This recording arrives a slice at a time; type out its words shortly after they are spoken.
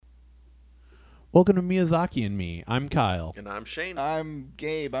Welcome to Miyazaki and Me. I'm Kyle. And I'm Shane. I'm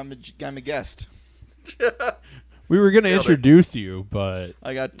Gabe. I'm a guest. We were going to Nailed it. introduce you, but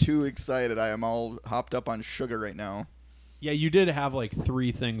I got too excited. I am all hopped up on sugar right now. yeah, you did have like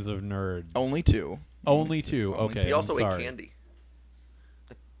 3 things of nerds. Only two. Only 2. Only Okay. He also I'm ate sorry. candy.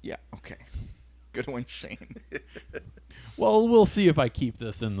 Yeah, okay. Good one, Shane. Well, we'll see if I keep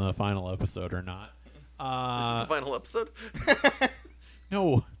this in the final episode or not. This is the final episode.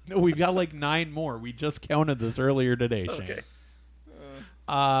 No, we've got like 9 more. We just counted this earlier today, Shane.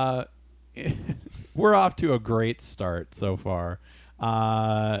 Okay. We're off to a great start so far.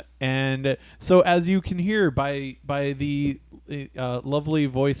 And so as you can hear by the lovely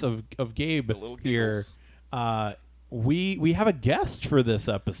voice of Gabe The little here, giggles. we have a guest for this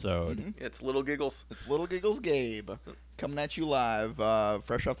episode. Mm-hmm. It's Little Giggles. It's Little Giggles Gabe coming at you live,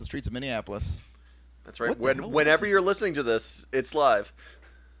 fresh off the streets of Minneapolis. That's right. What the hell Whenever is it? you're listening to this, it's live.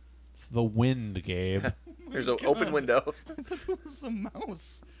 It's the wind, Gabe. There's an God. open window. I thought that was a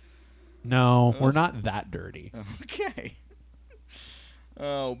mouse. No, we're not that dirty. Okay.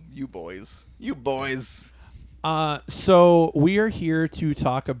 Oh, you boys. You boys. So we are here to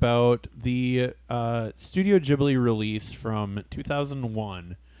talk about the Studio Ghibli release from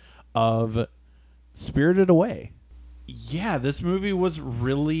 2001 of Spirited Away. Yeah, this movie was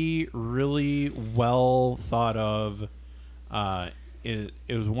really, really well thought of. It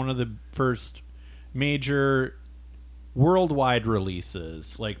was one of the first major worldwide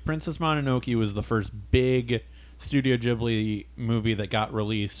releases. Like Princess Mononoke was the first big Studio Ghibli movie that got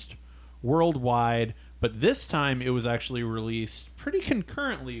released worldwide, but this time it was actually released pretty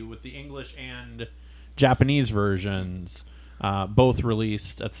concurrently with the English and Japanese versions, both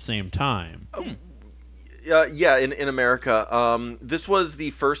released at the same time. Yeah, in America. This was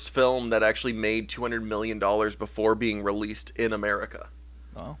the first film that actually made $200 million before being released in America.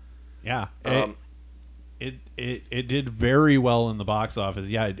 Oh. Yeah, Um, it did very well in the box office.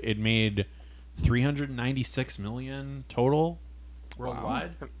 Yeah, it made 396 million total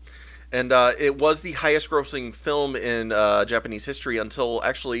worldwide. And it was the highest-grossing film in Japanese history until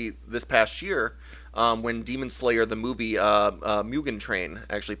actually this past year, when Demon Slayer, the movie Mugen Train,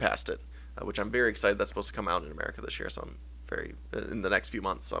 actually passed it, which I'm very excited. That's supposed to come out in America this year, so I'm very in the next few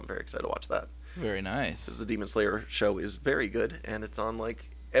months. So I'm very excited to watch that. Very nice. The Demon Slayer show is very good, and it's on like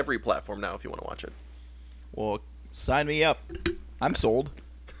every platform now if you want to watch it. Well, sign me up. I'm sold.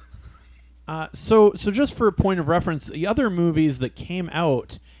 So just for a point of reference, the other movies that came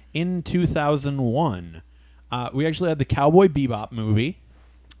out in 2001, we actually had the Cowboy Bebop movie.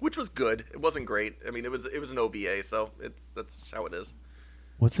 Which was good. It wasn't great. I mean, it was an OVA, so that's just how it is.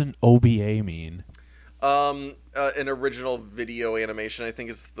 What's an OBA mean? An original video animation, I think,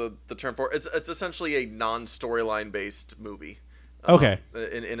 is the term for it. It's essentially a non-storyline based movie. Okay.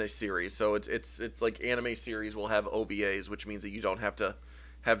 In a series, so it's like anime series will have OVAs, which means that you don't have to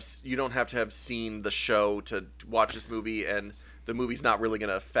have seen the show to watch this movie, and the movie's not really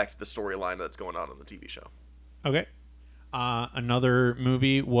going to affect the storyline that's going on the TV show. Okay. Another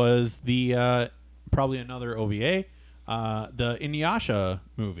movie was the probably another OVA, the Inuyasha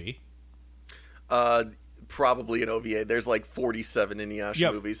movie. Probably an OVA. There's like 47 Inuyasha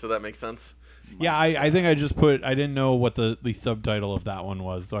Yep. movies, so that makes sense. Yeah, I think I just put. I didn't know what the subtitle of that one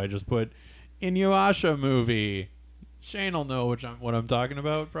was, so I just put Inuyasha movie. Shane will know what I'm talking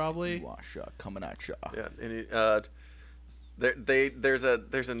about, probably. Washa coming at ya. Yeah, and there's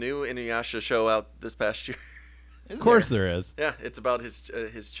a new Inuyasha show out this past year. Of course there is. Yeah, it's about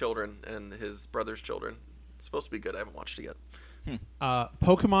his children and his brother's children. It's supposed to be good. I haven't watched it yet.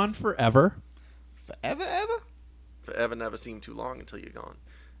 Pokemon Forever. Forever, ever? Forever never seemed too long until you're gone.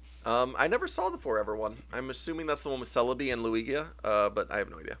 I never saw the Forever one. I'm assuming that's the one with Celebi and Luigia, but I have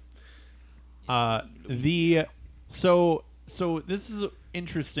no idea. So this is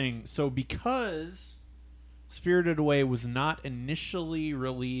interesting. So because Spirited Away was not initially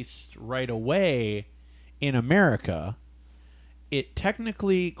released right away in America, it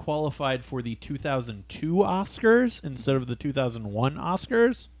technically qualified for the 2002 Oscars instead of the 2001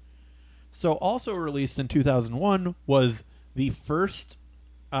 Oscars. So also released in 2001 was the first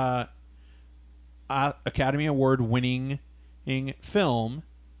Academy Award winning film,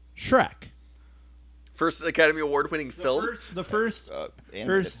 Shrek. First Academy Award winning film. The first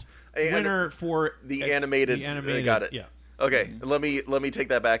Animated. winner for The animated. The animated. Got it. Yeah. Okay, let me take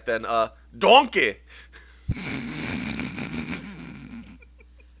that back then. Donkey.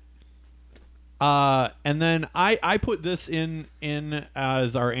 And then I put this in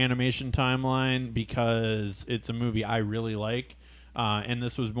as our animation timeline because it's a movie I really like, and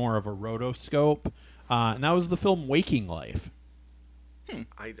this was more of a rotoscope, and that was the film Waking Life.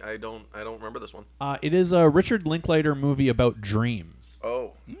 I don't remember this one. It is a Richard Linklater movie about dreams,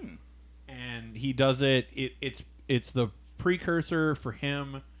 Oh, and he does it. It's the precursor for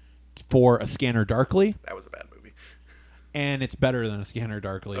him for A Scanner Darkly, that was a bad movie. and it's better than A Scanner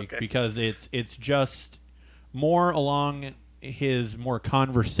Darkly Okay. because it's just more along his more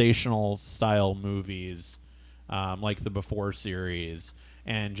conversational style movies, like the Before series,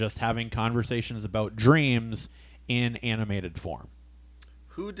 and just having conversations about dreams in animated form.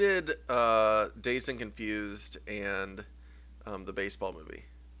 Who did Dazed and Confused and the baseball movie?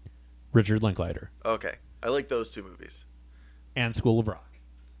 Richard Linklater Okay, I like those two movies. and School of Rock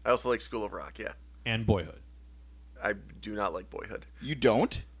I also like School of Rock. Yeah, and Boyhood. I do not like Boyhood. You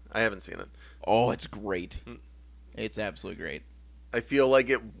don't? I haven't seen it. Oh, it's great. It's absolutely great. I feel like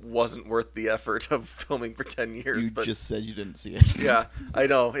it wasn't worth the effort of filming for 10 years. You but just said you didn't see it. yeah, I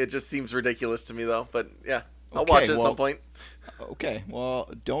know it just seems ridiculous to me though. But yeah, I'll Okay, watch it at well- some point. Okay, well,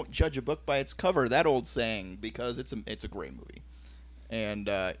 don't judge a book by its cover. That old saying, because it's a great movie. And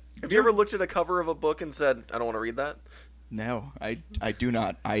Have you ever looked at a cover of a book and said, "I don't want to read that"? no, I do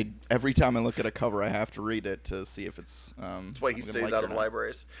not. Every time I look at a cover, I have to read it to see if it's. That's why he I'm gonna stays like out it of or not.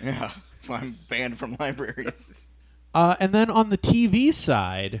 libraries. Yeah, that's why I'm banned from libraries. And then on the TV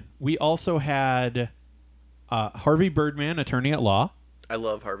side, we also had Harvey Birdman, Attorney at Law. I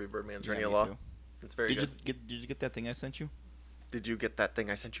love Harvey Birdman, Attorney Yeah, at me Law. too. It's very good. Did you get that thing I sent you? Did you get that thing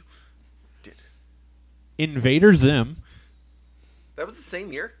I sent you? Did. Invader Zim. That was the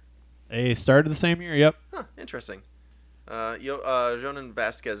same year? They started the same year. Yep. Huh, interesting. Jonan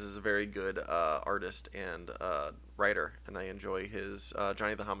Vasquez is a very good artist and writer, and I enjoy his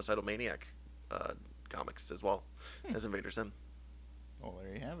Johnny the Homicidal Maniac comics as well as Invader Zim Oh,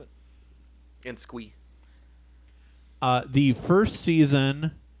 there you have it. and Squee. The first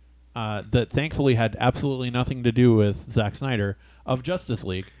season that thankfully had absolutely nothing to do with Zack Snyder of Justice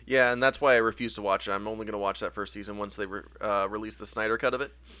League. Yeah, and that's why I refuse to watch it. I'm only going to watch that first season once they release the Snyder cut of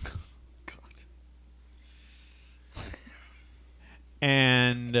it.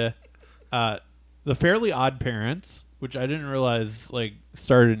 And the Fairly Odd Parents, which I didn't realize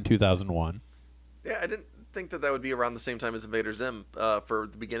started in 2001. Yeah, I didn't think that would be around the same time as Invader Zim for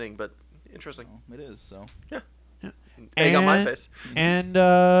the beginning, but interesting. Well, it is so. Yeah. Egg on my face. And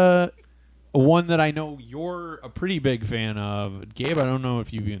one that I know you're a pretty big fan of, Gabe. I don't know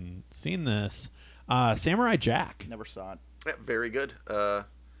if you've even seen this. Samurai Jack. Never saw it. Yeah, very good.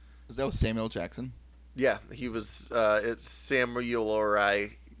 Is that with Samuel Jackson? Yeah, he was. It's Samuel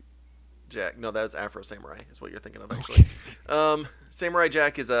Ori Jack. No, that's Afro Samurai. Is what you're thinking of, actually. Samurai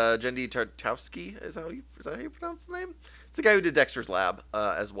Jack is Jendi Tartowski. Is that how you pronounce the name? It's the guy who did Dexter's Lab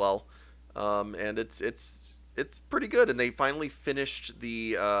as well, and it's pretty good. And they finally finished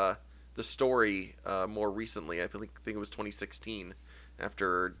the story more recently. I think it was 2016.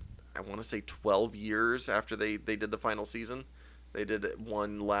 After I want to say 12 years after they did the final season, they did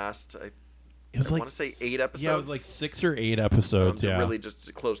one last. It was I want to say 8 episodes. Yeah, it was like 6 or 8 episodes. to yeah. really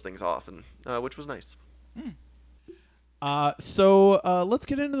just close things off, and which was nice. So let's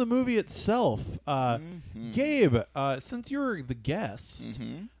get into the movie itself. Mm-hmm. Gabe, since you're the guest,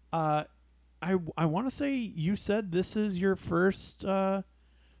 I want to say you said this is your first Hayao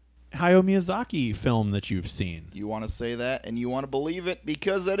Miyazaki film that you've seen. You want to say that, and you want to believe it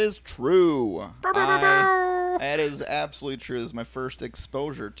because that is true. That is absolutely true. This is my first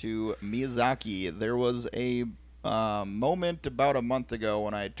exposure to Miyazaki. There was a moment about a month ago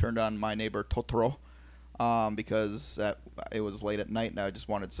when I turned on My Neighbor Totoro because it was late at night and I just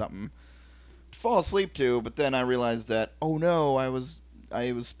wanted something to fall asleep to. But then I realized that, oh no, I was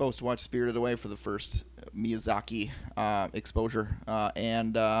supposed to watch Spirited Away for the first Miyazaki exposure,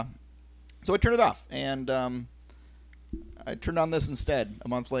 and so I turned it off, and I turned on this instead a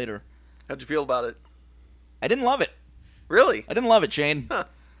month later. How'd you feel about it? I didn't love it. Really? I didn't love it, Shane.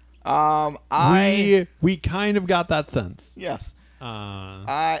 Huh. We kind of got that sense. Yes.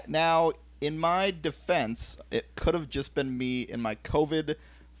 Uh, Now, in my defense, it could have just been me in my COVID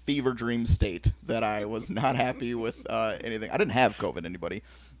fever dream state that I was not happy with anything. I didn't have COVID, anybody.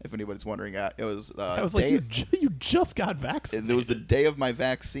 If anybody's wondering, it was. I was like, you just got vaccinated. It was the day of my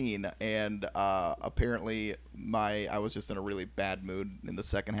vaccine, and apparently I was just in a really bad mood in the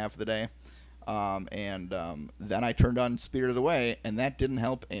second half of the day. And then I turned on Spirited Away, and that didn't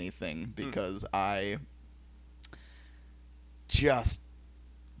help anything because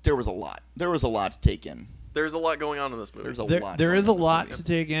there was a lot. There was a lot to take in. There's a lot going on in this movie. There's a lot. There going is on a in this lot movie. to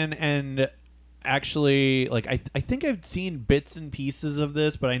take in, and actually, I think I've seen bits and pieces of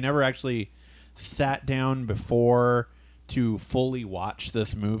this, but I never actually sat down before to fully watch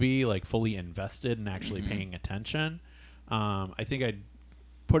this movie, fully invested and actually paying attention. I think I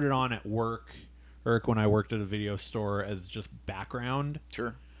put it on at work or when I worked at a video store as just background.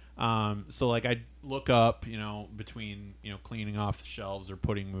 Sure. So like I'd look up, between, cleaning off the shelves or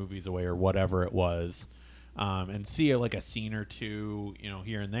putting movies away or whatever it was, and see like a scene or two,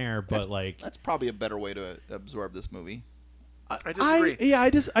 here and there. But that's probably a better way to absorb this movie. I disagree.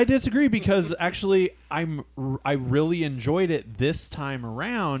 I disagree because actually I really enjoyed it this time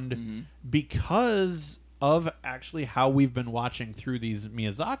around because of actually how we've been watching through these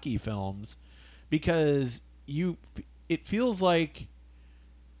Miyazaki films, because it feels like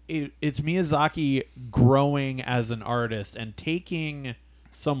it's Miyazaki growing as an artist and taking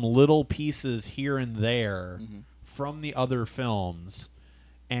some little pieces here and there from the other films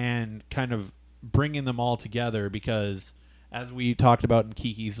and kind of bringing them all together, because as we talked about in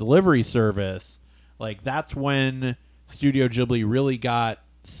Kiki's Delivery Service, like that's when Studio Ghibli really got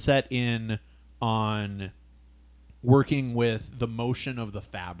set in on working with the motion of the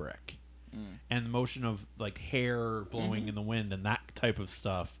fabric and the motion of like hair blowing in the wind and that type of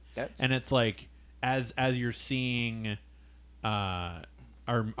stuff. And it's like as you're seeing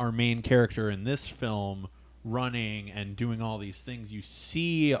our main character in this film running and doing all these things, you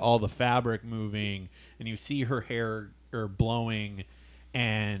see all the fabric moving and you see her hair or blowing,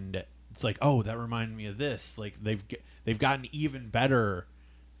 and it's like, oh, that reminded me of this. Like they've gotten even better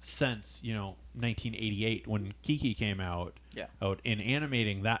since 1988 when Kiki came out in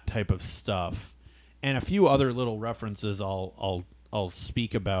animating that type of stuff, and a few other little references I'll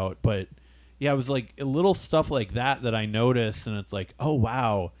speak about. But yeah, it was like little stuff like that I noticed, and it's like, oh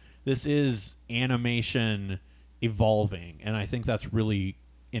wow, this is animation evolving, and I think that's really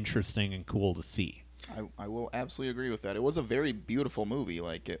interesting and cool to see. I will absolutely agree with that. It was a very beautiful movie.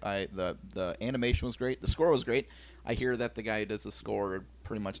 Like the animation was great, the score was great. I hear that the guy who does the score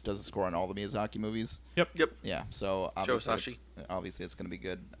pretty much does the score on all the Miyazaki movies. Yep. Yeah. So obviously it's going to be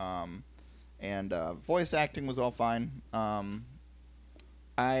good. And voice acting was all fine.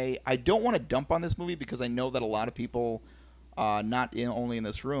 I don't want to dump on this movie because I know that a lot of people, only in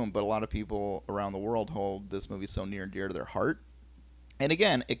this room, but a lot of people around the world hold this movie so near and dear to their heart. And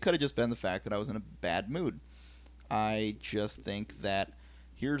again, it could have just been the fact that I was in a bad mood. I just think that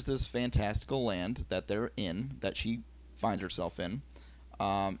here's this fantastical land that they're in, that she finds herself in.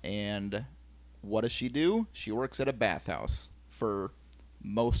 And what does she do? She works at a bathhouse for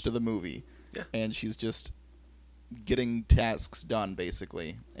most of the movie. Yeah. And she's just getting tasks done,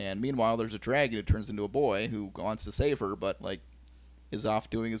 basically. And meanwhile, there's a dragon who turns into a boy who wants to save her, but is off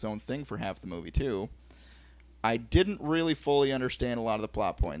doing his own thing for half the movie, too. I didn't really fully understand a lot of the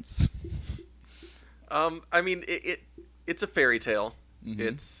plot points. I mean, it's a fairy tale.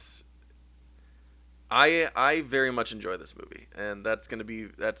 It's I very much enjoy this movie, and that's gonna be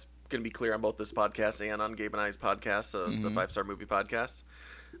clear on both this podcast and on Gabe and I's podcast, the 5-Star Movie Podcast.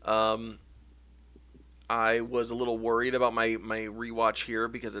 I was a little worried about my rewatch here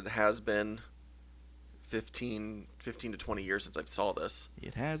because it has been 15 to 20 years since I saw this.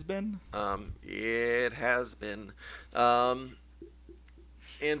 It has been. It has been. And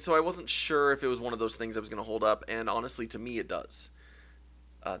so I wasn't sure if it was one of those things that was going to hold up, and honestly, to me, it does.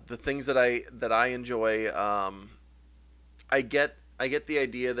 The things that I enjoy, I get the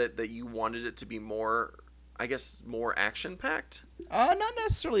idea that you wanted it to be more, I guess, more action packed. Not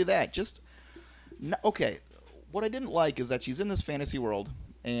necessarily that. Okay. What I didn't like is that she's in this fantasy world,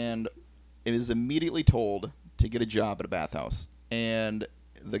 and it is immediately told to get a job at a bathhouse. And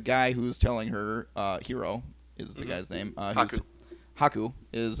the guy who's telling her, Hiro is the guy's name. Haku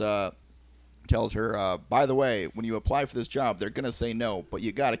tells her, by the way, when you apply for this job, they're going to say no, but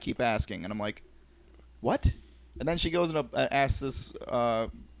you got to keep asking. And I'm like, what? And then she goes and asks this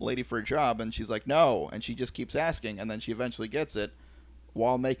lady for a job, and she's like, no. And she just keeps asking, and then she eventually gets it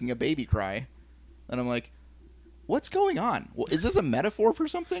while making a baby cry. And I'm like, what's going on? Well, is this a metaphor for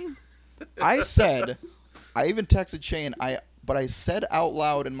something? I even texted Shane, but I said out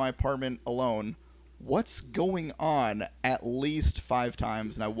loud in my apartment alone, what's going on, at least 5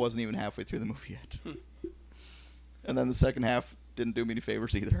 times, and I wasn't even halfway through the movie yet. And then the second half didn't do me any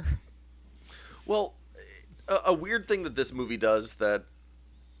favors either. Well, a weird thing that this movie does that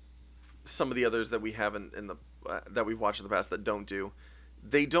some of the others that we haven't that we've watched in the past that don't do,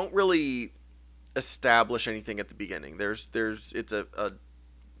 they don't really establish anything at the beginning. It's a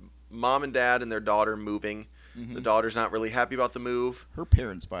mom and dad and their daughter moving. The daughter's not really happy about the move. Her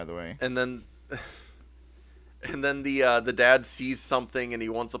parents, by the way. And then the dad sees something and he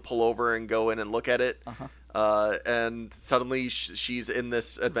wants to pull over and go in and look at it. And suddenly she's in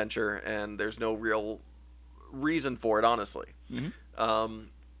this adventure and there's no real reason for it, honestly. Mm-hmm.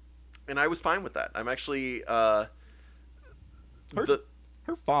 And I was fine with that. I'm actually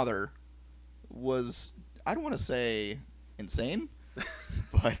her father was, I don't want to say insane,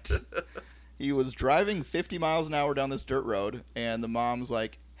 but he was driving 50 miles an hour down this dirt road, and the mom's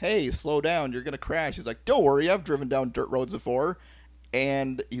like, hey, slow down, you're going to crash. He's like, don't worry, I've driven down dirt roads before.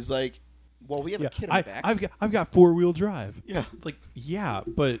 And he's like, well, we have a kid in the back. I've got 4-wheel drive. Yeah. It's like, yeah,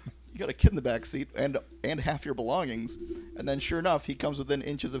 but You got a kid in the back seat and half your belongings. And then sure enough, he comes within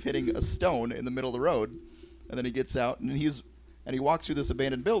inches of hitting a stone in the middle of the road. And then he gets out and he walks through this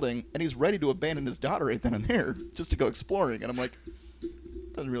abandoned building, and he's ready to abandon his daughter right then and there just to go exploring. And I'm like,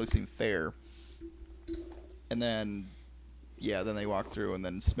 doesn't really seem fair. And then, yeah, then they walk through and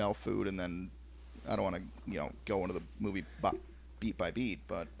then smell food, and then I don't want to, go into the movie beat by beat,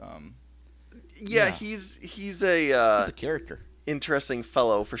 but yeah, yeah. he's a character. Interesting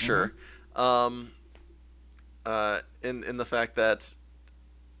fellow for sure. In the fact that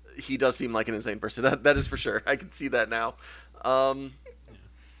he does seem like an insane person. That is for sure. I can see that now.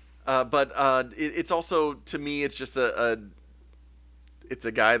 But it's also, to me, it's just it's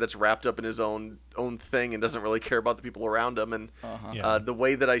a guy that's wrapped up in his own thing and doesn't really care about the people around him. And the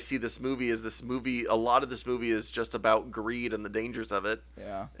way that I see this movie is a lot of this movie is just about greed and the dangers of it.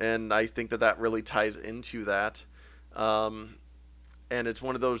 Yeah. And I think that really ties into that. And it's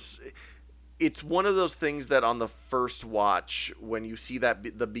one of those things that on the first watch, when you see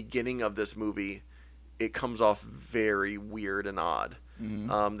that the beginning of this movie, it comes off very weird and odd.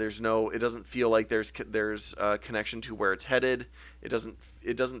 Mm-hmm. It doesn't feel like there's a connection to where it's headed. It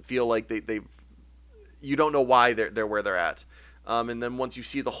doesn't feel like you don't know why they're where they're at. And then once you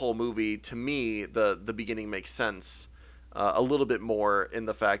see the whole movie, to me, the beginning makes sense a little bit more in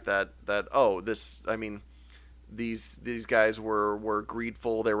the fact that these guys were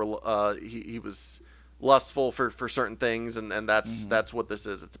greedful. They were he was lustful for certain things, and that's what this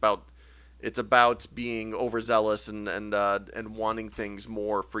is. It's about being overzealous and wanting things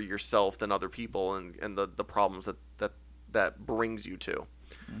more for yourself than other people, and the problems that brings you to.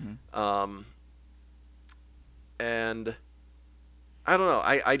 Mm-hmm. And I don't know.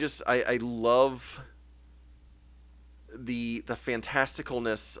 I love the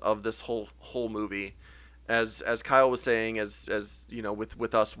fantasticalness of this whole movie. As Kyle was saying, as you know,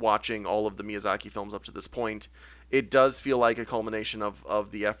 with us watching all of the Miyazaki films up to this point, it does feel like a culmination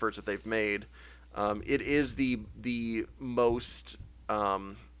of the efforts that they've made. It is the most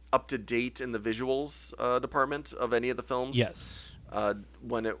up to date in the visuals department of any of the films. yes.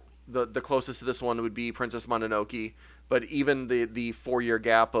 The closest to this one would be Princess Mononoke, but even the 4-year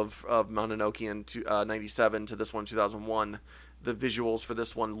gap of Mononoke in 97 to this one 2001. The visuals for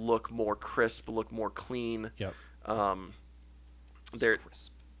this one look more crisp, look more clean. Yep.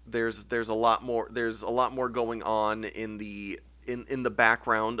 There's a lot more going on in the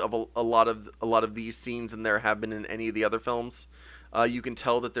background of a lot of these scenes than there have been in any of the other films. You can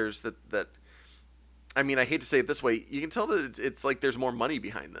tell that there's that. I mean, I hate to say it this way. You can tell that it's like there's more money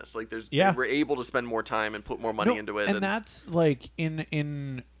behind this. Like they were able to spend more time and put more money into it. And that's like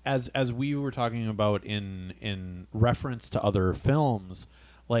in as we were talking about in reference to other films,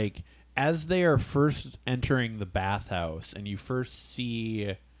 like as they are first entering the bathhouse and you first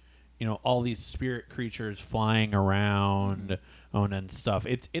see, all these spirit creatures flying around and stuff.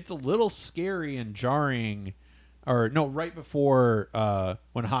 It's a little scary and jarring, or no, right before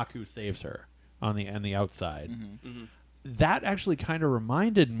when Haku saves her on the outside. Mm-hmm. Mm-hmm. That actually kind of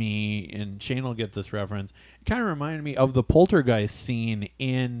reminded me, and Shane will get this reference, it kind of reminded me of the poltergeist scene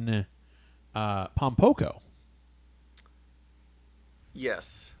in Pompoko.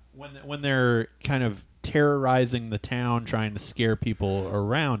 Yes. When they're kind of terrorizing the town, trying to scare people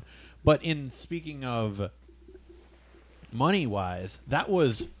around. But in speaking of money-wise, that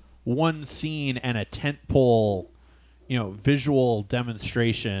was one scene and a tentpole, visual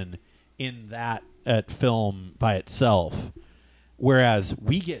demonstration in that film by itself, whereas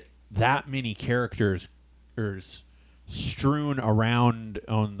we get that many characters strewn around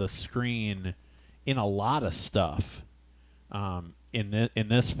on the screen in a lot of stuff in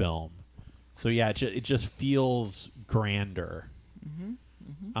this film. So yeah, it just feels grander. Mm-hmm.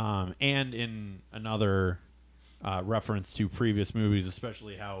 Mm-hmm. And in another reference to previous movies,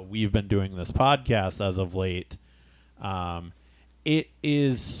 especially how we've been doing this podcast as of late, it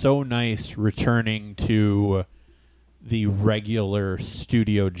is so nice returning to the regular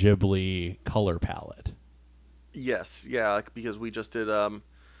Studio Ghibli color palette. Yes, yeah, because we just did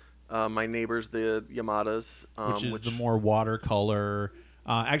My Neighbors, the Yamadas, which is the more watercolor.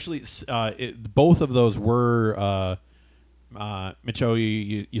 Actually, both of those were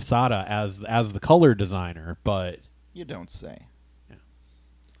Michio Yasada as the color designer, but you don't say.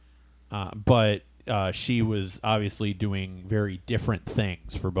 Yeah. But she was obviously doing very different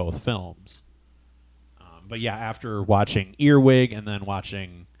things for both films. But yeah, after watching Earwig and then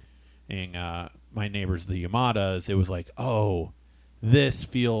watching My Neighbors the Yamadas, it was like, oh, this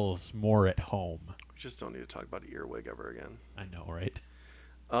feels more at home. We just don't need to talk about Earwig ever again. I know, right?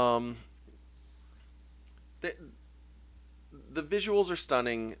 The visuals are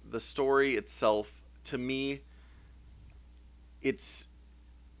stunning. The story itself, to me, it's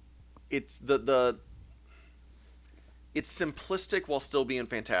simplistic while still being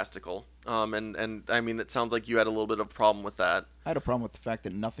fantastical. And I mean, it sounds like you had a little bit of a problem with that. I had a problem with the fact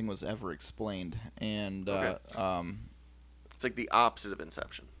that nothing was ever explained, and It's like the opposite of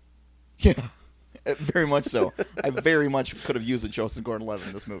Inception. yeah, very much so. I very much could have used a Joseph Gordon-Levitt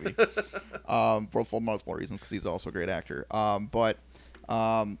in this movie, for multiple reasons, because he's also a great actor. But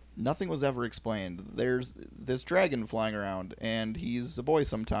nothing was ever explained. There's this dragon flying around, and he's a boy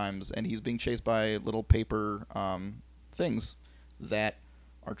sometimes, and he's being chased by little paper things that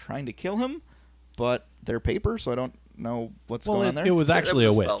are trying to kill him, but they're paper, so I don't know what's going on there. It was actually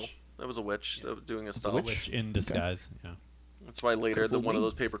a spell. witch. That was a witch that was doing a A spell. witch in disguise. Yeah. That's why later Could've fooled one of me.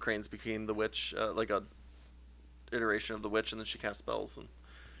 those paper cranes became the witch, like a iteration of the witch, and then she cast spells. And,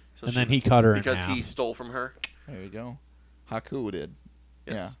 so And she then he was- cut her in because he half. stole from her. There you go. Haku did.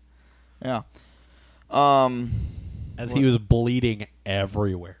 Yes. Yeah. As he was bleeding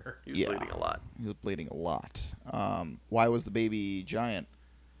everywhere. He was Yeah. bleeding a lot. He was bleeding a lot. Why was the baby giant?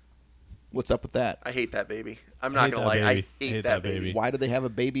 What's up with that? I hate that baby. I'm I not hate gonna that lie. I baby. hate that baby. Why do they have a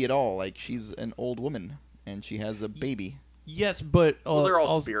baby at all? Like, she's an old woman and she has a baby. Yes, but Well, they're all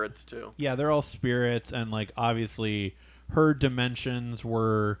also- spirits too. Yeah, they're all spirits, and like obviously her dimensions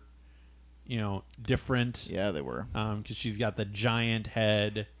were, different. Yeah, they were. Because she's got the giant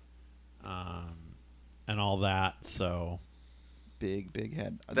head, and all that. So Big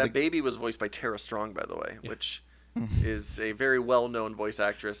head. That baby was voiced by Tara Strong, by the way, which is a very well-known voice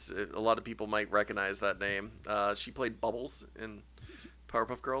actress. A lot of people might recognize that name. She played Bubbles in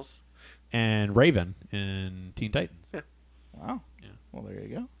Powerpuff Girls. and Raven in Teen Titans. Yeah. Wow. Yeah. Well, there you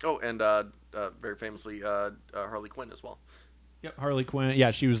go. Oh, and very famously Harley Quinn as well. Yep, Harley Quinn.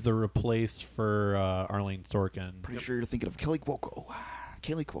 Yeah, she was the replace for Arlene Sorkin. Pretty sure you're thinking of Kelly Cuoco.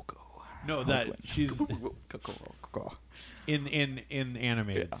 Kelly Cuoco. No, Harley that Quinn. she's Cuoco. in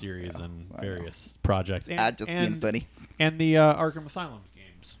animated Yeah, series yeah, and I know. various projects. And, Just being funny. And the Arkham Asylum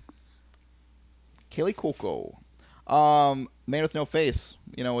games. Kelly Cuoco. Man with no face.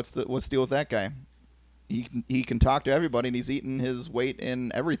 What's the deal with that guy? He can talk to everybody, and he's eating his weight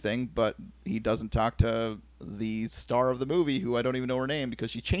in everything, but he doesn't talk to the star of the movie, who I don't even know her name because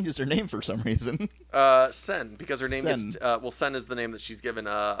she changes her name for some reason. Sen, because her name Sen. is Sen is the name that she's given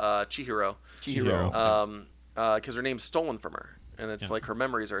Chihiro. Chihiro. Because her name's stolen from her, and it's like her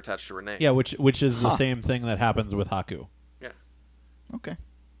memories are attached to her name. Yeah, which is the same thing that happens with Haku. Yeah. Okay.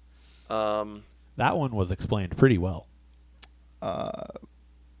 That one was explained pretty well.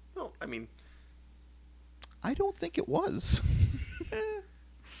 Well, I mean, I don't think it was.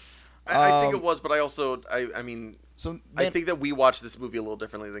 I think it was, but I also, I mean, So I think that we watched this movie a little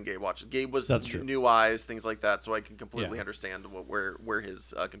differently than Gabe watched it. Gabe was That's true. new eyes, things like that, so I can completely Yeah. understand where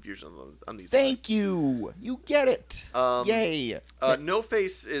his confusion on these. Thank you. You get it. Yay. No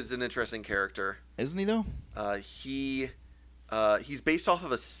Face is an interesting character. Isn't he though? He's based off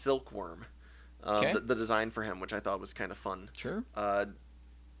of a silkworm. Okay. The design for him, which I thought was kind of fun. Sure.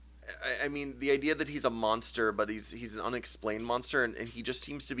 I mean, the idea that he's a monster, but he's an unexplained monster, and he just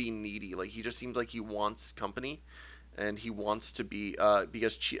seems to be needy. Like, he just seems like he wants company, and he wants to be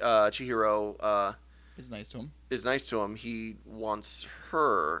because Chihiro It's nice to him. is nice to him. He wants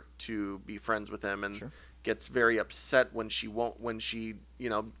her to be friends with him, and Sure. gets very upset when she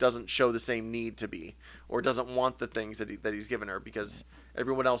doesn't show the same need to be, or doesn't want the things that he's given her, because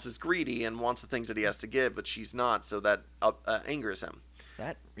everyone else is greedy and wants the things that he has to give, but she's not. So that angers him.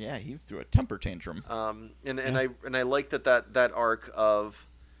 He threw a temper tantrum. And I like that arc of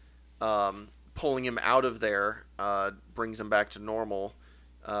pulling him out of there brings him back to normal,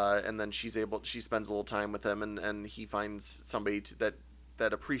 and then she spends a little time with him, and he finds somebody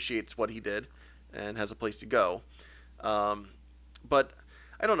that appreciates what he did and has a place to go. But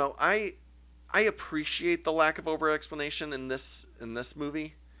I don't know. I appreciate the lack of over explanation in this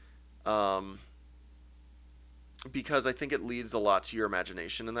movie. Because I think it leaves a lot to your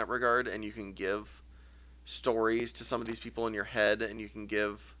imagination in that regard, and you can give stories to some of these people in your head, and you can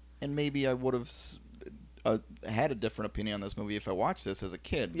give... And maybe I would have had a different opinion on this movie if I watched this as a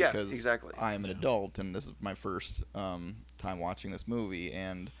kid. Yeah, because exactly. I'm an adult, and this is my first time watching this movie.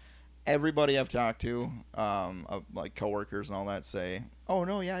 And everybody I've talked to, like coworkers and all that, say, oh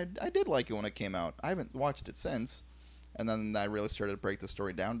no, yeah, I did like it when it came out. I haven't watched it since. And then I really started to break the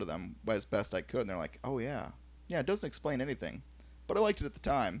story down to them as best I could, and they're like, "Oh yeah, it doesn't explain anything," but I liked it at the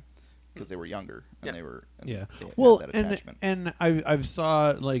time because they were younger and they were they had that attachment. And I've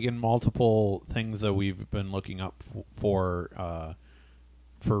saw like in multiple things that we've been looking up for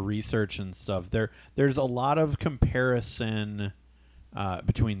research and stuff. There's a lot of comparison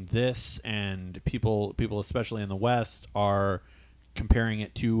between this, and people especially in the West are comparing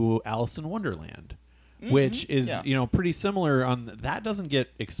it to Alice in Wonderland. Which is, pretty similar on that. Doesn't get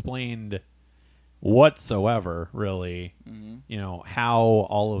explained whatsoever, really, how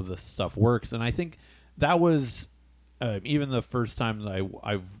all of this stuff works. And I think that was, even the first time that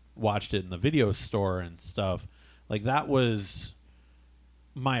I've watched it in the video store and stuff, like that was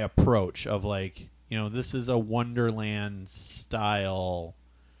my approach of like, this is a Wonderland style,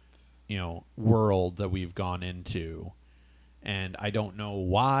 world that we've gone into. And I don't know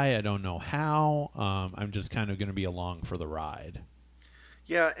why. I don't know how. I'm just kind of going to be along for the ride.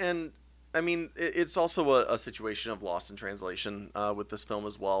 Yeah, and I mean, it's also a situation of lost in translation with this film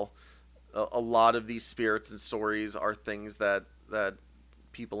as well. A lot of these spirits and stories are things that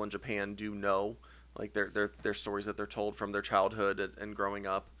people in Japan do know. Like they're stories that they're told from their childhood and growing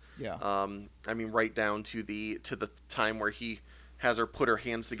up. Yeah. I mean, right down to the time where he has her put her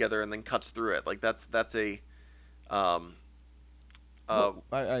hands together and then cuts through it. Like that's a.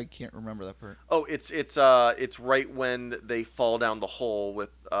 I can't remember that part. Oh, it's right when they fall down the hole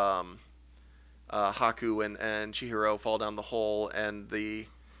with Haku and Chihiro fall down the hole, and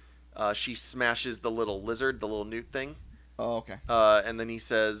she smashes the little lizard, the little newt thing. Oh, okay. And then he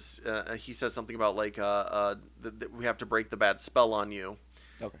says something about like we have to break the bad spell on you.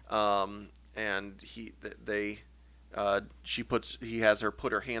 Okay. And he has her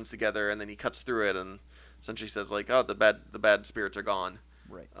put her hands together, and then he cuts through it and essentially says like, oh, the bad spirits are gone.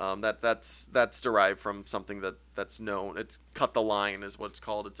 Right. That's derived from something that's known. It's cut the line is what it's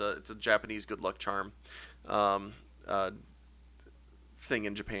called. It's a Japanese good luck charm, thing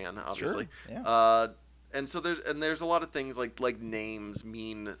in Japan, obviously. Sure. Yeah. And so there's a lot of things like names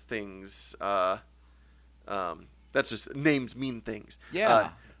mean things. That's just names mean things.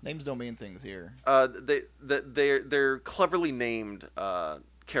 Yeah. Names don't mean things here. They're cleverly named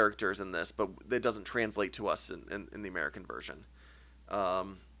characters in this, but it doesn't translate to us in the American version.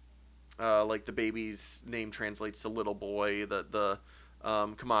 Like the baby's name translates to little boy. The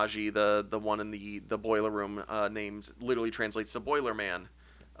Kamaji, the one in the boiler room, named literally translates to boiler man.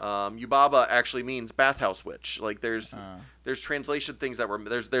 Yubaba actually means bathhouse witch. Like there's translation things that were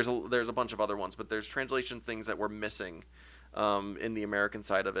there's a bunch of other ones, but there's translation things that were missing in the American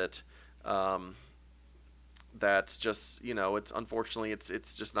side of it. That's just it's unfortunately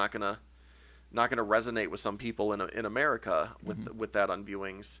it's just not gonna resonate with some people in America with that on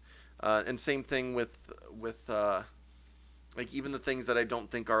viewings, and same thing with like even the things that I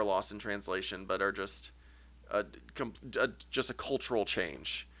don't think are lost in translation but are just just a cultural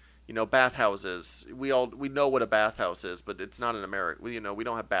change. Bathhouses. We know what a bathhouse is, but it's not in America. We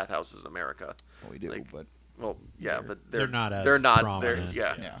don't have bathhouses in America. Well, we do, but they're not as prominent.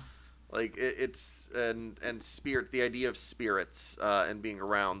 Yeah. Like it's and spirit. The idea of spirits and being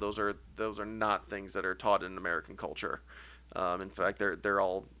around those are not things that are taught in American culture. In fact, they're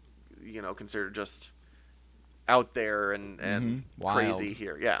all considered just out there and crazy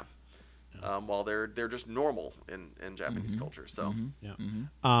here. Yeah. While they're just normal in Japanese culture. So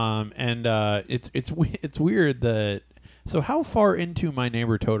and it's weird that. So how far into My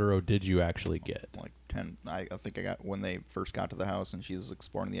Neighbor Totoro did you actually get? Like 10. I think I got when they first got to the house and she's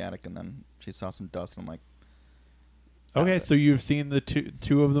exploring the attic and then she saw some dust and I'm like, okay, so you've seen the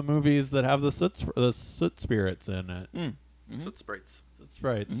two of the movies that have the soot spirits in it. Soot sprites. Soot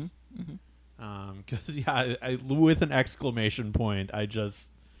sprites. Because I with an exclamation point, I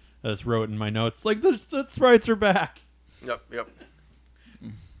just wrote in my notes like the soot sprites are back. Yep.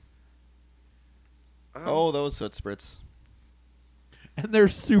 Oh, those soot sprites. And they're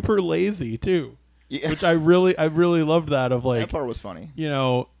super lazy too. Yeah. Which I really loved that of like that part was funny.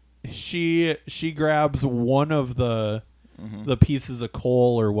 She grabs one of the pieces of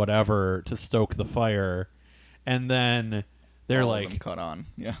coal or whatever to stoke the fire, and then they're All of them like cut on.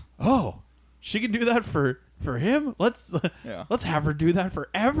 Yeah. Oh, she can do that for him? Let's have her do that for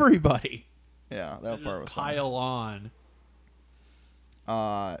everybody. Yeah, that part was pile on.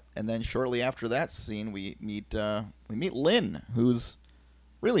 And then shortly after that scene, we meet Lynn, who's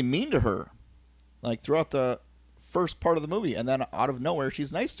really mean to her, like throughout the first part of the movie, and then out of nowhere,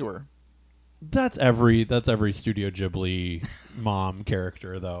 she's nice to her. That's every Studio Ghibli mom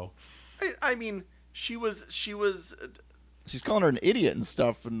character, though. I mean, she was She's calling her an idiot and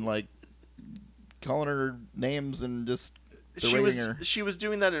stuff, and like calling her names and just berating her. She was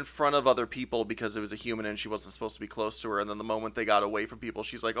doing that in front of other people because it was a human and she wasn't supposed to be close to her. And then the moment they got away from people,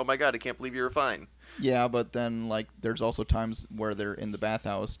 she's like, "Oh my god, I can't believe you were fine." Yeah, but then like there's also times where they're in the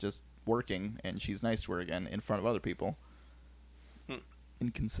bathhouse just working, and she's nice to her again in front of other people.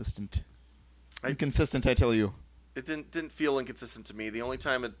 Inconsistent. Inconsistent, I tell you. It didn't feel inconsistent to me. The only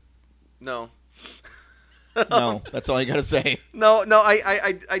time no. No, that's all you gotta say. No,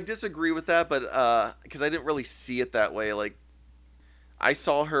 I disagree with that, but because I didn't really see it that way. Like, I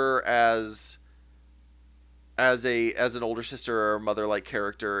saw her as an older sister or mother-like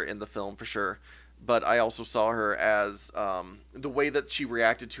character in the film for sure, but I also saw her as the way that she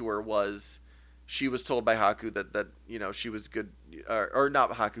reacted to her was she was told by Haku that she was good, or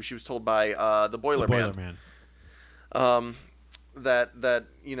not Haku. She was told by the Boiler Man. That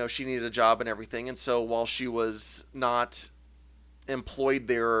she needed a job and everything, and so while she was not employed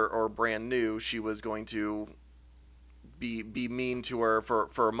there or brand new, she was going to be mean to her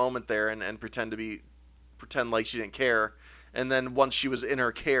for a moment there and pretend like she didn't care, and then once she was in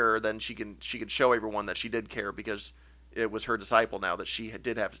her care, then she could show everyone that she did care because it was her disciple now that she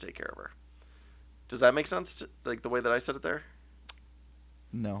did have to take care of her. Does that make sense? Like the way that I said it there?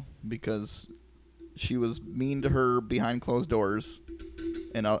 No, because she was mean to her behind closed doors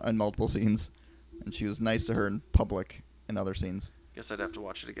in multiple scenes, and she was nice to her in public in other scenes. Guess I'd have to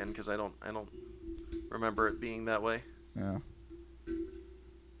watch it again because I don't remember it being that way. Yeah.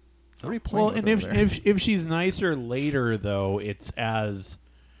 So, well, and if she's nicer later though, it's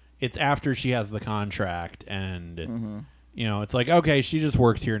after she has the contract, and it's like, okay, she just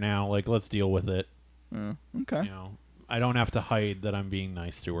works here now. Like, let's deal with it. Okay. I don't have to hide that I'm being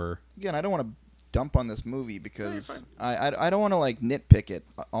nice to her. Again, I don't want to dump on this movie because I don't want to like nitpick it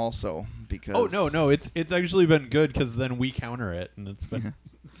also because no, it's actually been good because then we counter it and it's been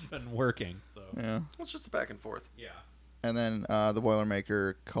been working. So yeah, well, it's just a back and forth. Yeah. And then the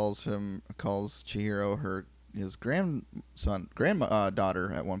Boilermaker calls Chihiro his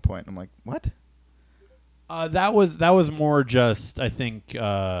granddaughter at one point. I'm like, what? That was more just, I think.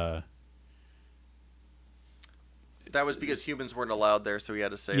 That was because humans weren't allowed there, so he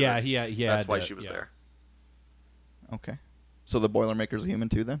had to say that. Yeah. That's why she was there. Okay, so the Boilermaker's a human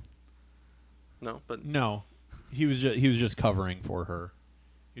too, then? No, he was just covering for her.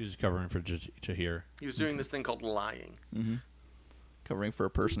 He was just covering for Chihiro. He was doing this thing called lying. Mm-hmm. Covering for a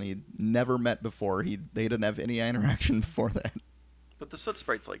person he'd never met before. They didn't have any interaction before that. But the Soot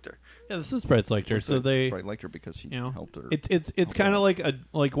Sprites liked her. Yeah, the Soot Sprites liked her. So they liked her because she helped her. It's kind of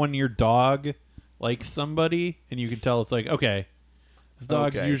like when your dog likes somebody, and you can tell it's like, okay, this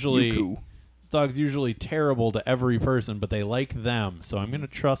dog's usually terrible to every person, but they like them, so I'm gonna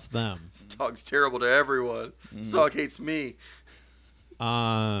trust them. This dog's terrible to everyone. This dog hates me.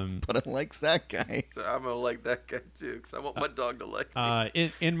 But it likes that guy. So I'm gonna like that guy too, because I want my dog to like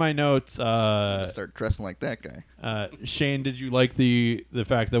me. In my notes, start dressing like that guy. Shane, did you like the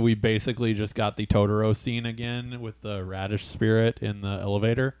fact that we basically just got the Totoro scene again with the radish spirit in the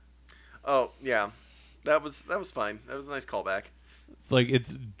elevator? Oh yeah, that was fine. That was a nice callback. It's like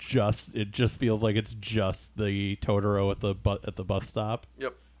it just feels like it's just the Totoro at the bus stop.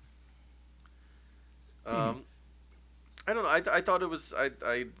 Yep. I don't know. I thought it was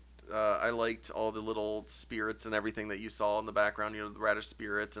I liked all the little spirits and everything that you saw in the background. The radish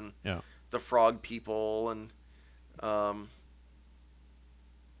spirit and the frog people and that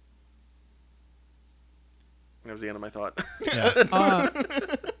was the end of my thought. Yeah.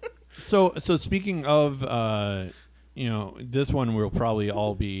 So speaking of, this one we'll probably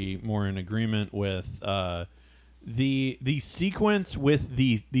all be more in agreement with. The sequence with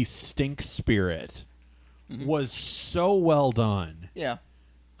the stink spirit was so well done. Yeah.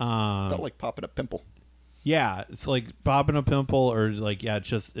 Felt like popping a pimple. Yeah, it's like popping a pimple, or like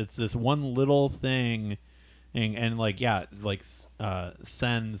it's this one little thing, and like it's like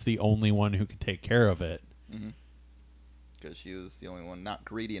Sen's the only one who could take care of it. Because she was the only one not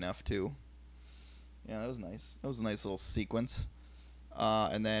greedy enough to. Yeah, that was nice. That was a nice little sequence.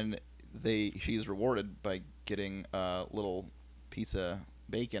 And then she's rewarded by getting a little piece of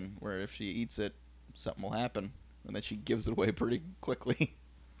bacon where if she eats it, something will happen. And then she gives it away pretty quickly.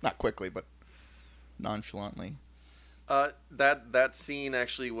 Not quickly, but nonchalantly. That scene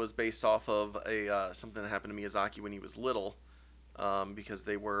actually was based off of something that happened to Miyazaki when he was little, because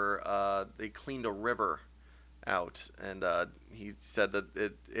they cleaned a river out, and he said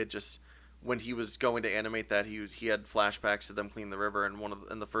that it just, when he was going to animate that, he had flashbacks to them cleaning the river, and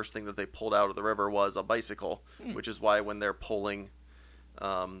the first thing that they pulled out of the river was a bicycle, which is why when they're pulling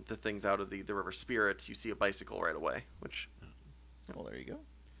the things out of the river spirits, you see a bicycle right away. Which, Well, there you go.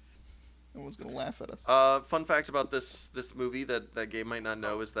 No one's gonna laugh at us. fun fact about this movie that Gabe might not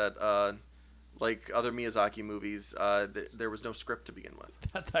know is that like other Miyazaki movies, there was no script to begin with.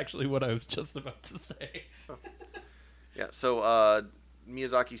 That's actually what I was just about to say. Yeah, so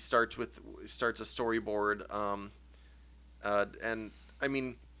Miyazaki starts a storyboard, and I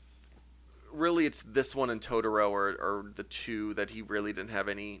mean, really, it's this one and Totoro are the two that he really didn't have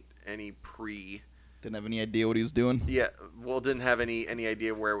any pre. Didn't have any idea what he was doing. Yeah, well, didn't have any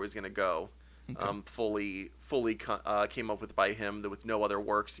idea where it was gonna go. Okay. Fully came up with by him with no other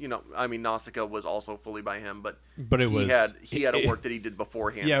works. You know, I mean, Nausicaa was also fully by him, but it he had a work that he did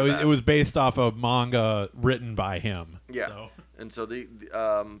beforehand. Yeah, for that. it was based off of manga written by him. Yeah, So. and so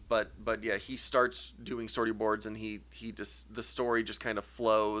but yeah, he starts doing storyboards, and he just the story just kind of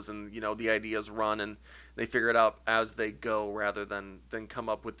flows, and the ideas run, and they figure it out as they go rather than come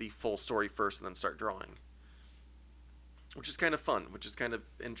up with the full story first and then start drawing, which is kind of fun, which is kind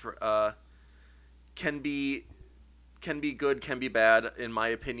of can be good, can be bad. In my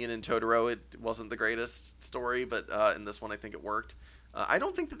opinion, in Totoro, it wasn't the greatest story, but in this one, I think it worked. I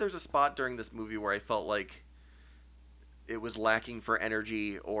don't think that there's a spot during this movie where I felt like it was lacking for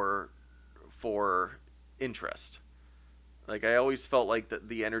energy or for interest. Like, I always felt like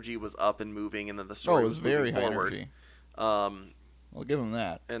the energy was up and moving, and then the story it was very high forward. energy. I'll give him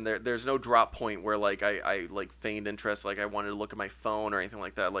that. And there's no drop point where like I like feigned interest, like I wanted to look at my phone or anything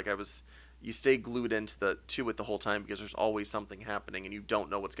like that. Like you stay glued into it the whole time because there's always something happening and you don't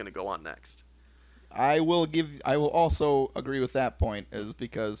know what's going to go on next. I will also agree with that point, is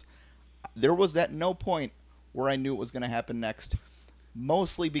because there was at no point where I knew what was going to happen next,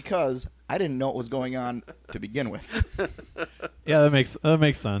 mostly because I didn't know what was going on to begin with. Yeah, that makes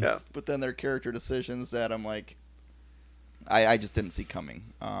sense. Yeah. But then there are character decisions that I'm like, I just didn't see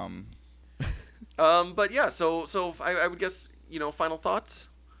coming. But yeah, so I would guess, final thoughts.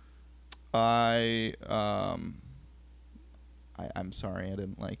 I'm sorry, I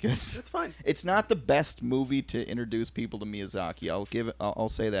didn't like it. It's fine. It's not the best movie to introduce people to Miyazaki. I'll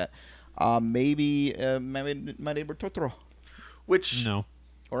say that. Maybe My Neighbor Totoro Which No.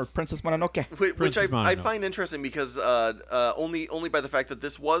 or Princess Mononoke. which Princess I Mononoke. find interesting because only by the fact that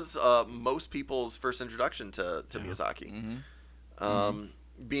this was most people's first introduction to Miyazaki. Mm-hmm.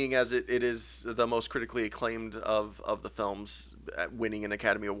 Being as it is the most critically acclaimed of the films, winning an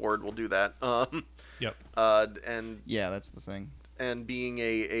Academy Award will do that. Yep. And Yeah, that's the thing. and being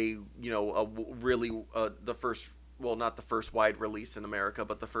really the first, well, not the first wide release in America,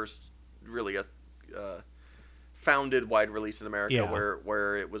 but the first really founded wide release in America, Yeah.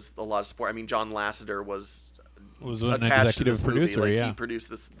 where it was a lot of support. I mean, John Lasseter was an attached to executive this producer. movie. Like, yeah. he produced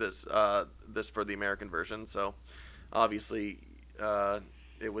this for the American version, so obviously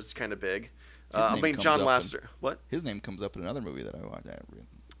it was kind of big. I name mean, comes John up Lasseter. What? His name comes up in another movie that I watched.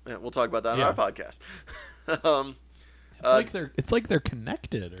 Yeah, we'll talk about that on Yeah. our podcast. It's like they're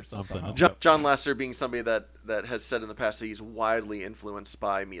connected or something. Somehow. It's- John Lasseter being somebody that has said in the past that he's widely influenced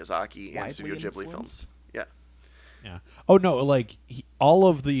by Miyazaki and Widely Studio Ghibli influenced? films. Yeah. Yeah. Oh no, like all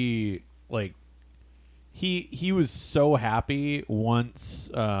of the like he was so happy once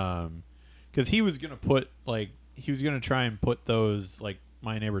cuz he was going to try and put those like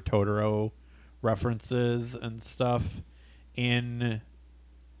My Neighbor Totoro references and stuff in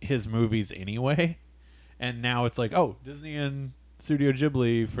his movies anyway. And now it's like, oh, Disney and Studio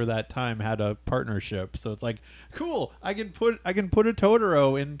Ghibli for that time had a partnership. So it's like, cool, I can put a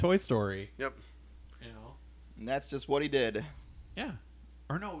Totoro in Toy Story. Yep. You know? And that's just what he did. Yeah,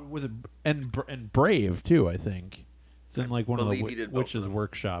 or no, was it and Brave too? I think it's in like one of believe the he did both Witch's of them.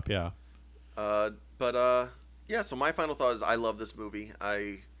 Workshop. Yeah, Yeah, so my final thought is I love this movie.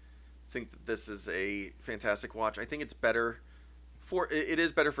 I think that this is a fantastic watch. I think it's better it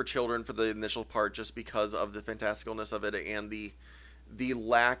is better for children for the initial part just because of the fantasticalness of it and the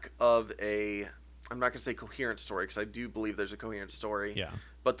lack of I'm not going to say coherent story because I do believe there's a coherent story. yeah,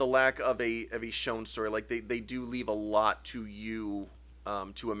 But the lack of a shown story, like they do leave a lot to you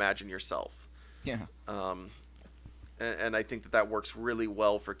to imagine yourself. Yeah. And I think that works really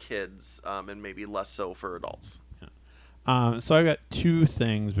well for kids and maybe less so for adults. So I got two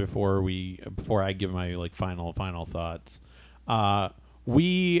things before I give my like final thoughts.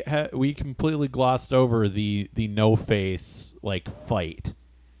 We completely glossed over the no face like fight,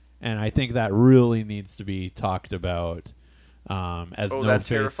 and I think that really needs to be talked about. As Oh, no that face,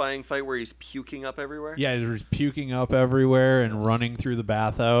 terrifying fight where he's puking up everywhere? Yeah, there's puking up everywhere and running through the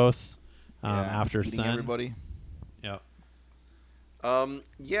bathhouse after eating Sen. everybody. Yep.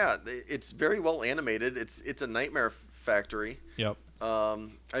 Yeah, it's very well animated. It's a nightmare factory. Yep.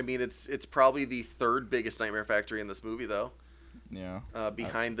 I mean, it's probably the third biggest Nightmare Factory in this movie, though, Yeah.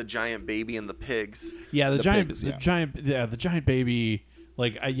 behind the giant baby and the pigs. Yeah, the giant, pigs, the giant baby.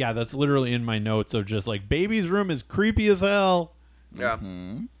 Like, yeah, that's literally in my notes of just like baby's room is creepy as hell. Yeah.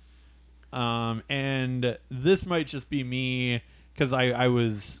 And this might just be me because I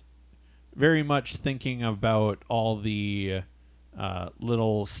was very much thinking about all the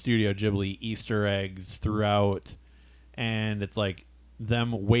little Studio Ghibli Easter eggs throughout, and it's like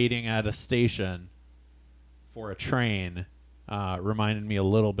them waiting at a station for a train reminded me a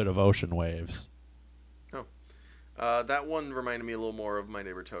little bit of Ocean Waves. That one reminded me a little more of My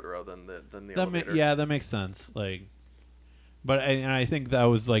Neighbor Totoro than the elevator. Yeah, that makes sense. Like, but I think that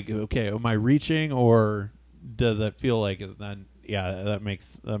was like, okay, am I reaching, or does it feel like it then? Yeah, that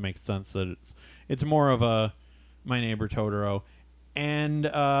makes sense. That it's more of a My Neighbor Totoro, and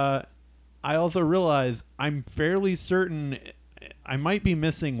I also realize I'm fairly certain I might be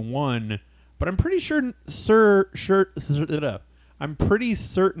missing one, but I'm pretty sure, I'm pretty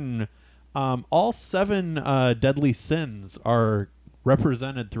certain. All 7 deadly sins are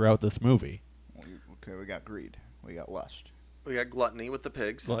represented throughout this movie. Okay, we got greed. We got lust. We got gluttony with the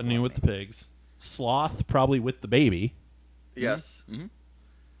pigs. Gluttony with the pigs. Sloth probably with the baby. Yes.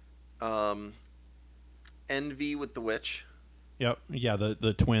 Mm-hmm. Envy with the witch. Yep. Yeah,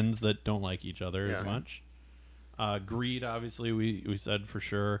 the twins that don't like each other Yeah. as much. Greed, obviously, we said for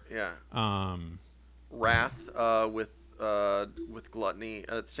sure. Yeah. Um, Wrath with gluttony.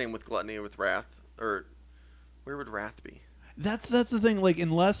 Same with gluttony with wrath. Or where would wrath be? that's the thing. Like,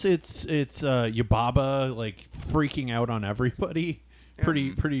 unless it's Yubaba like freaking out on everybody Yeah.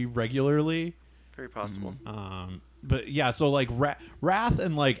 pretty regularly. Very possible. But yeah, so like wrath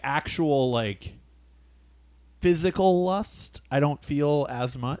and like actual like physical lust, I don't feel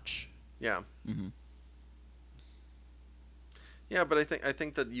as much. Yeah. Mm-hmm. Yeah, but I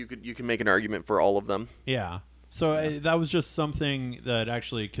think that you can make an argument for all of them. Yeah. So that was just something that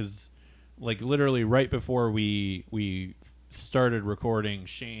actually, because like literally right before we started recording,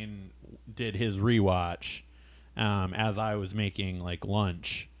 Shane did his rewatch as I was making like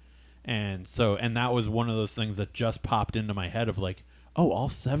lunch, and that was one of those things that just popped into my head of like, oh, all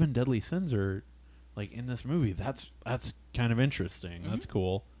 7 deadly sins are like in this movie. That's kind of interesting. That's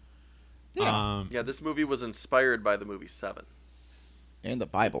cool. Yeah. Yeah, this movie was inspired by the movie Seven. And the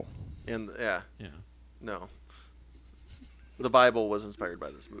Bible. And yeah, Yeah. no, the Bible was inspired by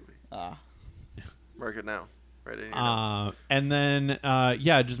this movie. Ah. Mark it now. Write it in your notes. And then,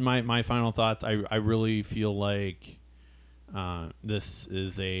 just my final thoughts. I really feel like this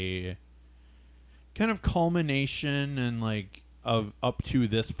is a kind of culmination and like of up to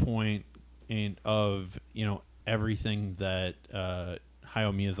this point of everything that Hayao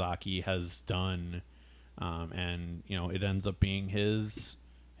Miyazaki has done, and it ends up being his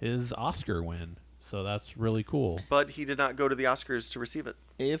Oscar win. So that's really cool. But he did not go to the Oscars to receive it.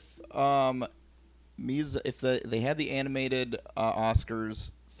 If they had the animated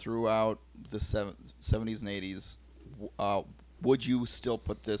Oscars throughout the 70s and 80s, would you still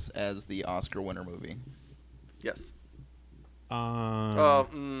put this as the Oscar winner movie? Yes.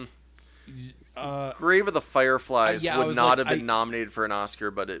 Um, Grave of the Fireflies I would was not like, have been nominated for an Oscar,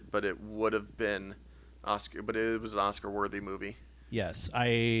 but it would have been Oscar. But it was an Oscar-worthy movie. Yes,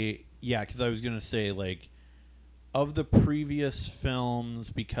 because I was gonna say like of the previous films,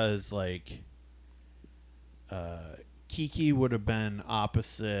 because like Kiki would have been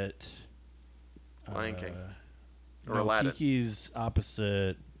opposite Lion King. Or no, Aladdin. Kiki's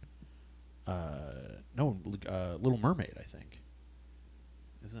opposite Little Mermaid, I think.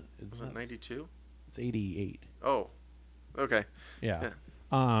 Was it 92? It's 88. Oh, okay. Yeah.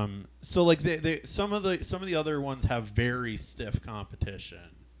 So like they some of the other ones have very stiff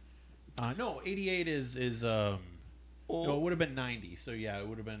competition. No, 88 is no, it would have been 90. So yeah, it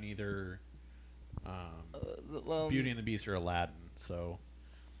would have been either Beauty and the Beast or Aladdin. So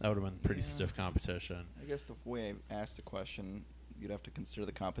that would have been pretty stiff competition. I guess the way I asked the question, you'd have to consider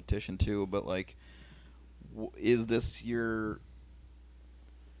the competition too. But like, is this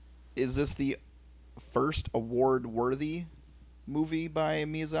the first award-worthy movie by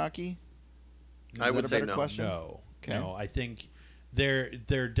Miyazaki? I would say no. Question? No. Okay. No, I think they're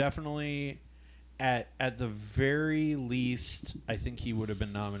definitely at the very least, I think he would have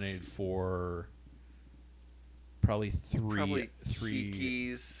been nominated for probably three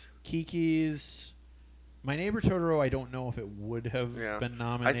Kiki's. My Neighbor Totoro, I don't know if it would have been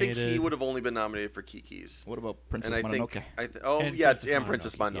nominated. I think he would have only been nominated for Kiki's. What about Princess and I Mononoke? think, and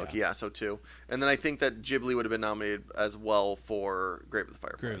Princess Mononoke, yeah, so too. And then I think that Ghibli would have been nominated as well for Grave of the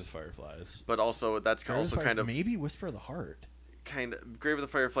Fireflies. Grave of the Fireflies. But also, that's Grave of also the kind of maybe Whisper of the Heart. Grave of the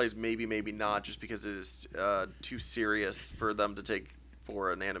Fireflies, maybe not, just because it is too serious for them to take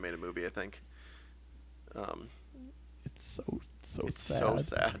for an animated movie. I think. It's so It's sad. so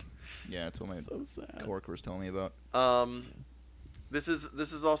sad. Yeah, it's what my So sad. coworker was telling me about. This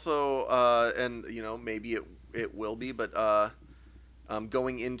is also and maybe it will be, but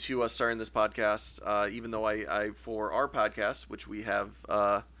going into us starting this podcast, even though I for our podcast, which we have,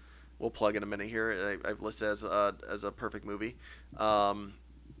 we'll plug in a minute here, I've listed as a perfect movie.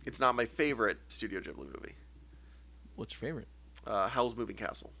 It's not my favorite Studio Ghibli movie. What's your favorite? Howl's Moving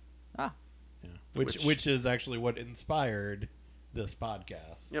Castle. Ah, Yeah. Which is actually what inspired this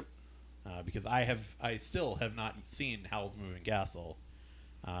podcast. Yep. Because I still have not seen Howl's Moving Castle.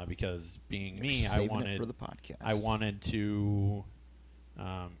 Because being me, I saving it for the podcast. wanted to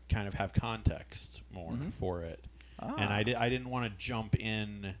kind of have context more for it, and I didn't want to jump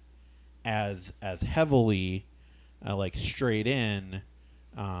in as heavily, like straight in,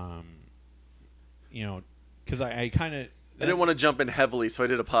 because I kind of. I didn't want to jump in heavily, so I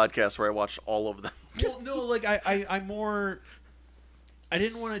did a podcast where I watched all of them. Well, no, like I'm more. I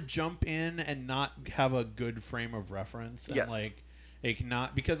didn't want to jump in and not have a good frame of reference, and Yes. like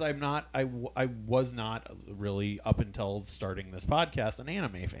not because I'm not. I was not really up until starting this podcast an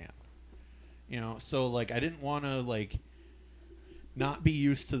anime fan. So like I didn't want to like not be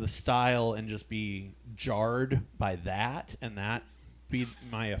used to the style and just be jarred by that and that be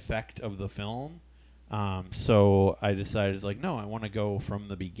my effect of the film. So I decided, like, no, I want to go from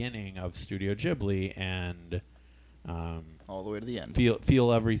the beginning of Studio Ghibli and all the way to the end.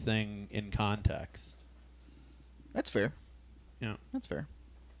 feel everything in context. That's fair. Yeah. That's fair.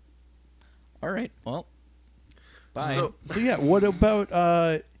 All right. Well, bye. So yeah, what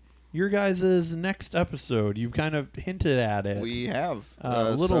about your guys' next episode? You've kind of hinted at it. we have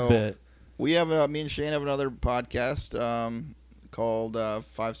a little bit. We have me and Shane have another podcast called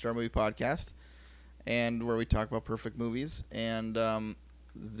 5-Star Movie Podcast, and where we talk about perfect movies. And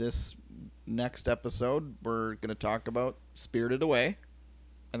this next episode, we're going to talk about Spirited Away,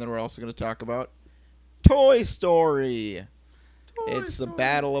 and then we're also going to talk about Toy Story. It's the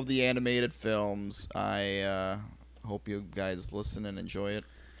battle of the animated films. I hope you guys listen and enjoy it,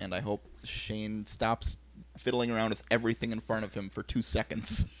 and I hope Shane stops fiddling around with everything in front of him for 2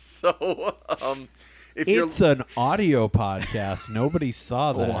 seconds. So, if It's an audio podcast. Nobody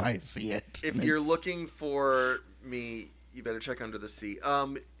saw that. Oh, I see it. If you're looking for me, you better check under the seat.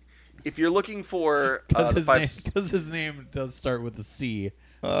 If you're looking for the Because his name does start with a C.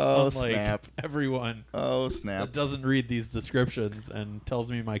 Oh, Unlike snap. everyone Oh, that snap. doesn't read these descriptions and tells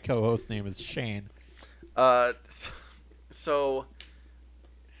me my co-host name is Shane. So,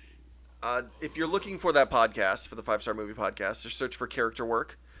 if you're looking for that podcast, for the 5-Star Movie Podcast, just search for Character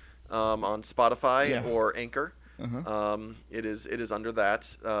Work on Spotify Yeah. or Anchor. Uh-huh. It is under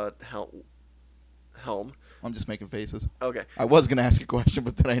that helm. I'm just making faces. Okay. I was going to ask a question,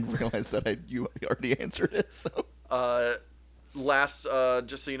 but then I realized that you already answered it. So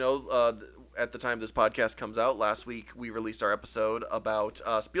Just so you know, at the time this podcast comes out, last week we released our episode about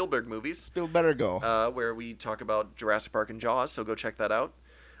Spielberg movies. Spill better go. Where we talk about Jurassic Park and Jaws, so go check that out.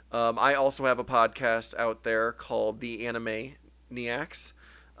 I also have a podcast out there called The Anime Niacs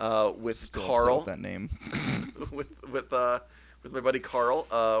with Still Carl, upset with that name. with my buddy Carl,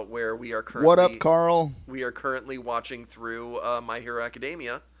 where we are currently What up, Carl? we are currently watching through My Hero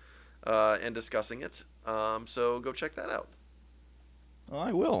Academia and discussing it. So go check that out. Oh,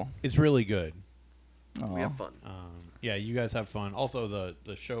 I will. It's really good. Aw. We have fun. Yeah, you guys have fun. Also, the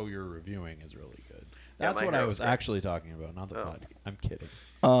show you're reviewing is really good. Yeah, That's My what I Hero's was great. actually talking about, not the Oh. podcast. I'm kidding.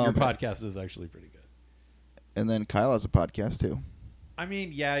 Um, Your podcast is actually pretty good. And then Kyle has a podcast, too. I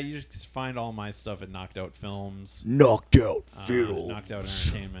mean, yeah, you just find all my stuff at Knocked Out Films, Knocked Out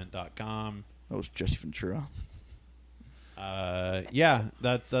KnockedOutEntertainment.com. That was Jesse Ventura. Yeah,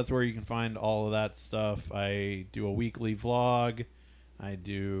 that's where you can find all of that stuff. I do a weekly vlog. I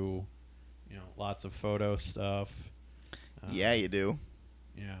do, lots of photo stuff. Yeah, you do.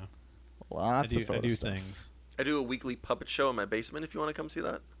 Yeah, Lots of I photo do stuff. things. I do a weekly puppet show in my basement if you want to come see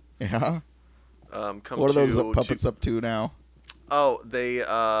that. Yeah? Come What are those to- puppets up to now? Oh,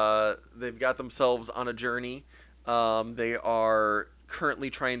 they've got themselves on a journey. They are currently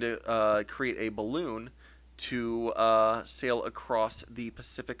trying to create a balloon to sail across the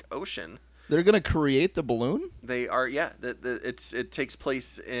Pacific Ocean. They're going to create the balloon? They are, yeah. It takes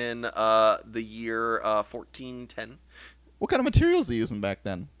place in the year 1410. What kind of materials are they using back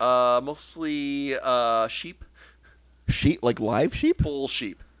then? Mostly sheep, Sheep, like live sheep? full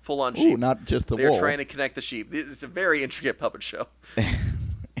sheep, full on Ooh, sheep. not just the They're wool. trying to connect the sheep. It's a very intricate puppet show.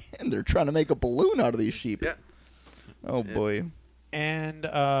 And they're trying to make a balloon out of these sheep. Yeah. Oh boy. And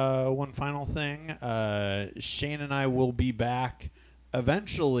one final thing, Shane and I will be back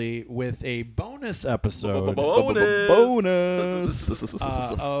eventually with a bonus episode Bonus.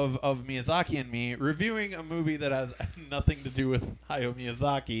 of Miyazaki and me reviewing a movie that has nothing to do with Hayao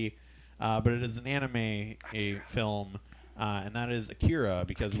Miyazaki, but it is an anime film, and that is Akira,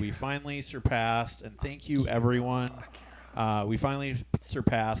 because we finally surpassed, and thank you everyone, we finally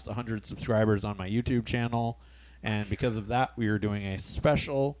surpassed 100 subscribers on my YouTube channel, and because of that we are doing a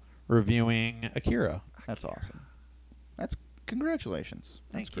special reviewing Akira. That's awesome. That's congratulations.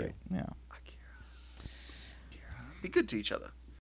 That's Thank you. great. Yeah. Be good to each other.